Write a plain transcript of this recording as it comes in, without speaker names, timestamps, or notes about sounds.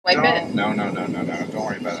Wipe it? No. Don't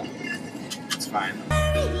worry about it. It's fine.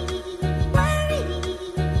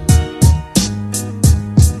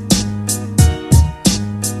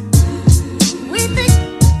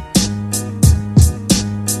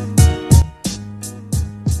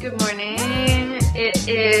 Good morning. It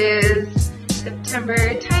is September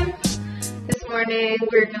 10th. This morning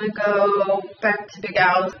we're going to go back to Big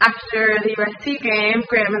Al's. After the USC game,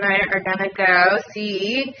 Graham and I are going to go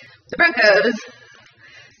see the Broncos.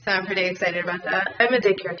 So I'm pretty excited about that. I'm a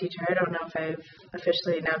daycare teacher. I don't know if I've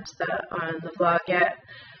officially announced that on the vlog yet.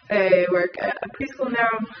 I work at a preschool now.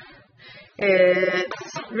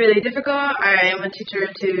 It's really difficult. I am a teacher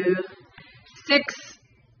to 6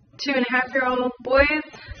 2.5-year-old boys.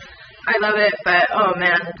 I love it, but oh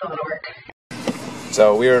man, it's a lot of work.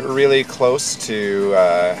 So we're really close to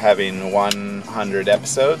having 100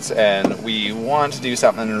 episodes, and we want to do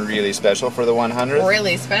something really special for the 100th.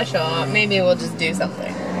 Really special? Maybe we'll just do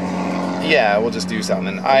something. Yeah, we'll just do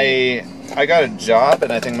something. I got a job,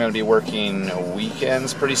 and I think I'm going to be working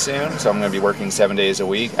weekends pretty soon, so I'm going to be working 7 days a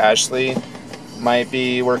week. Ashley might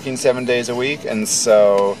be working 7 days a week, and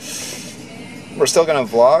so we're still going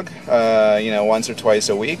to vlog, once or twice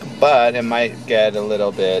a week, but it might get a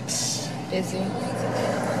little bit busy.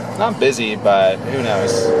 Not busy, but who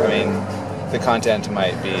knows? I mean, the content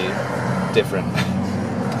might be different.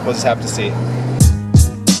 We'll just have to see.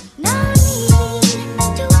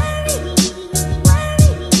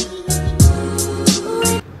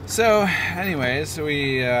 So, anyways,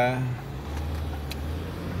 we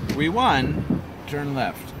won. Turn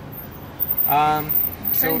left. Turn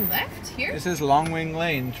left here? It says Long Wing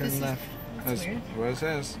Lane. Turn left. That's weird. What it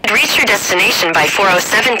says. Reach your destination by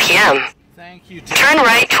 4:07 p.m. Thank you. Turn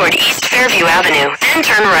right toward East Fairview Avenue, then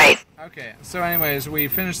turn right. Okay, so anyways, we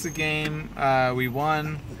finished the game. We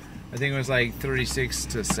won. I think it was like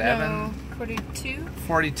 36-7. No, 42.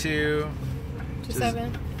 42 to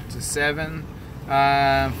 7. To 7.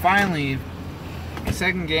 Finally,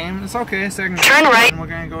 second game. It's okay. Second game. Turn right. And we're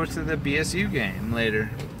gonna go to the BSU game later.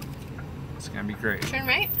 It's gonna be great. Turn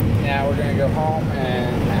right. Now we're gonna go home,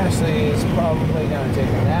 and Ashley is probably gonna take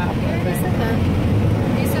a nap. I said that.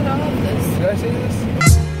 You said all of this. Did I say this?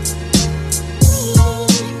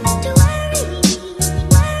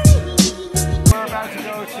 We're about to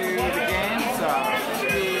go to the game, so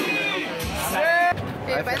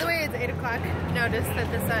Hey, by the way, it's 8 o'clock. Notice that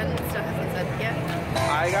the sun still hasn't set yet.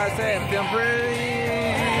 I gotta say, I'm feeling pretty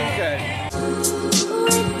good.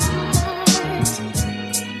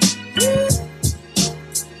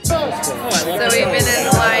 So we've been in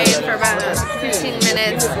line for about 15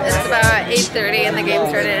 minutes. It's about 8:30 and the game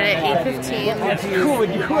started at 8:15.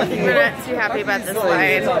 We're not too happy about this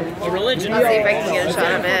line. I'll see if I can get a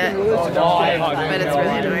shot of it. But it's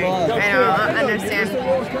really annoying. I don't understand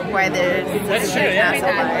why there's not so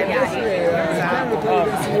wide.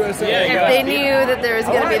 If they knew that there was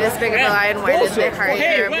going to be this big of a line, why didn't they hurry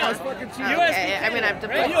there? Okay, I'm going to have to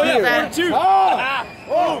put that.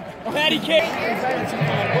 Oh, Patty cake.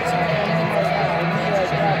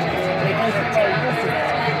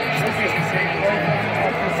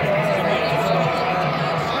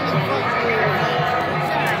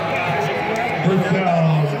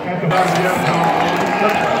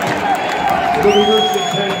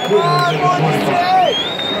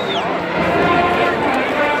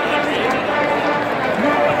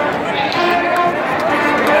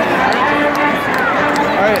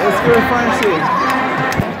 Alright, let's go find a seat.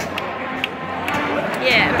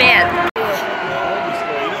 Yeah, bad.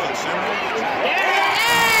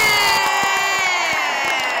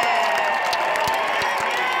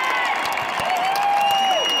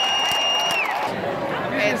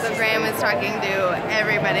 Okay, so Graham is talking to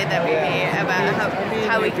everybody that we meet about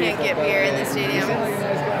how we can't get beer in the stadium,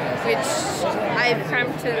 which I've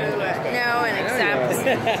come to know and accept.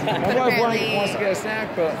 My wife wants to get a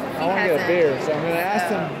snack, but I want to get a beer, so I'm going to ask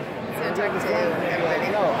them. So talk to everybody.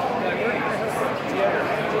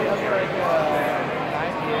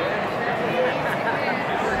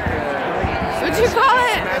 What'd you call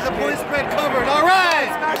it? Has the point spread covered. All right.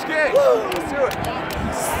 Smash kick. Woo. Let's do it.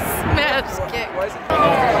 Smash kick.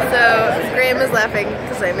 So Graham is laughing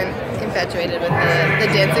because I'm infatuated with the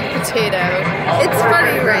dancing potato. It's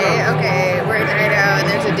funny, right? Okay, we're in Idaho and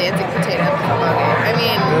there's a dancing potato at the football game. I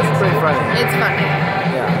mean, It's pretty funny. it's funny.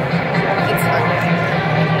 Yeah. It's funny.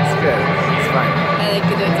 It's good. It's fine. I like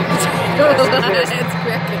the dancing potato a lot. It's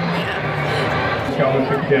cracking me up.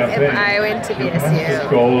 If I went to BSU,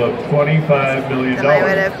 goal of $25 million. then I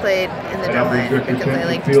would have played in the drum line because I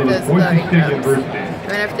liked those glowing drums. I'm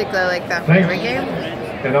gonna have to glow like that for every game.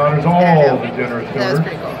 And honors all the generous That was donors.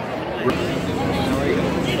 pretty cool.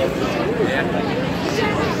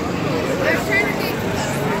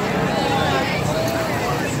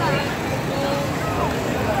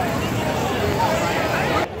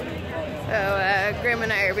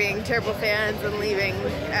 terrible fans and leaving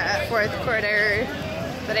at fourth quarter.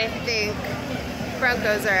 But I think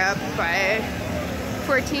Broncos are up by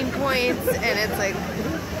 14 points, and it's like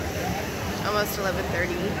almost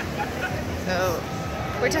 11:30. So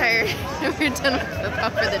we're tired. We're done with football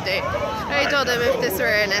for the day. I told him if this were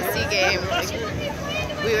an SC game, like,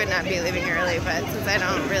 we would not be leaving early, but since I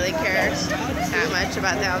don't really care that much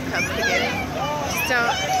about the outcome of the game,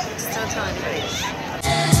 just don't tell anybody.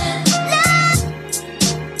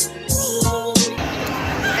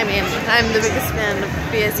 I mean, I'm the biggest fan of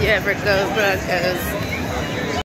BSU ever. Go Broncos.